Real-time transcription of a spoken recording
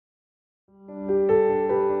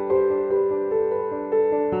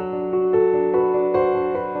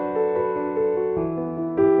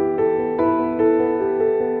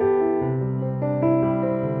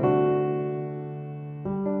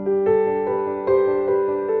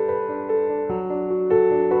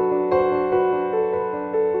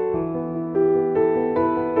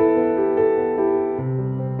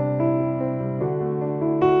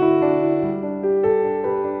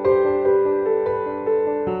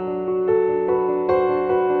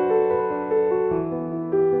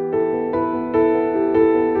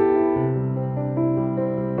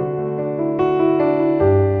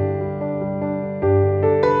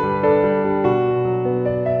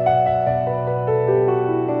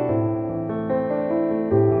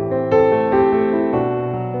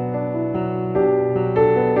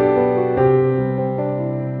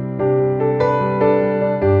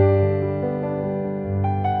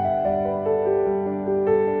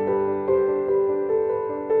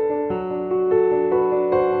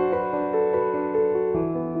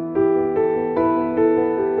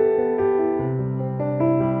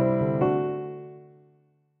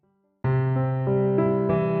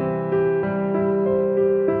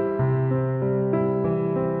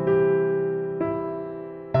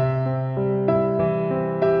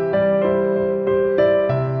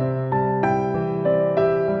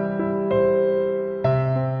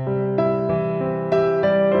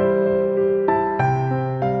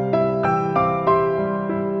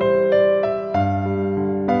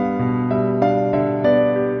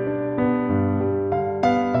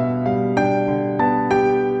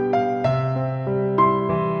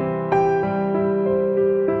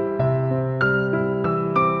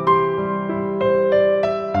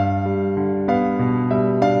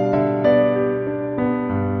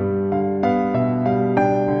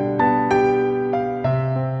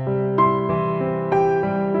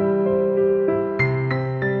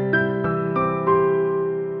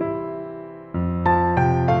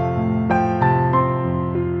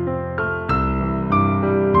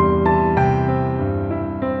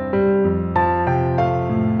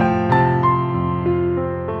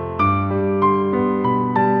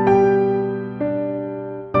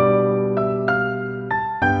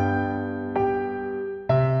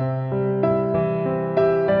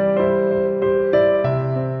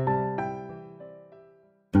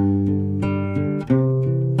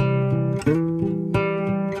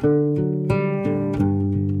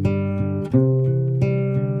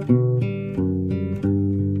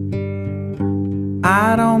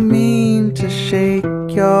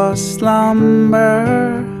your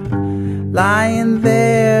slumber. Lying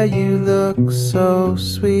there, you look so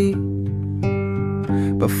sweet.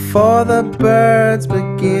 Before the birds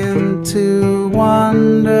begin to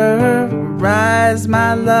wander, rise,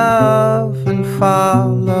 my love, and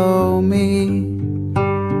follow me.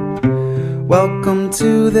 Welcome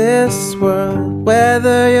to this world,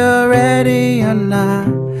 whether you're ready or not.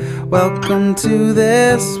 Welcome to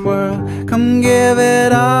this world, come give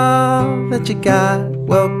it all that you got.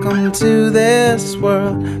 Welcome to this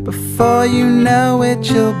world, before you know it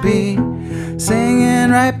you'll be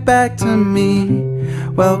singing right back to me.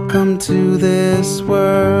 Welcome to this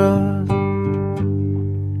world.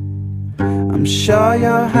 I'm sure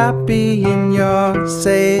you're happy in your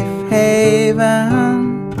safe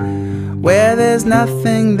haven, where there's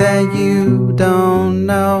nothing that you don't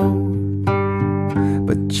know.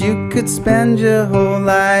 But you could spend your whole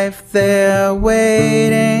life there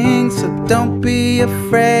waiting, so don't be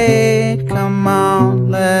afraid, come on,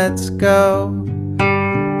 let's go.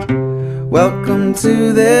 Welcome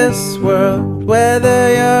to this world, whether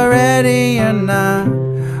you're ready or not.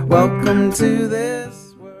 Welcome to this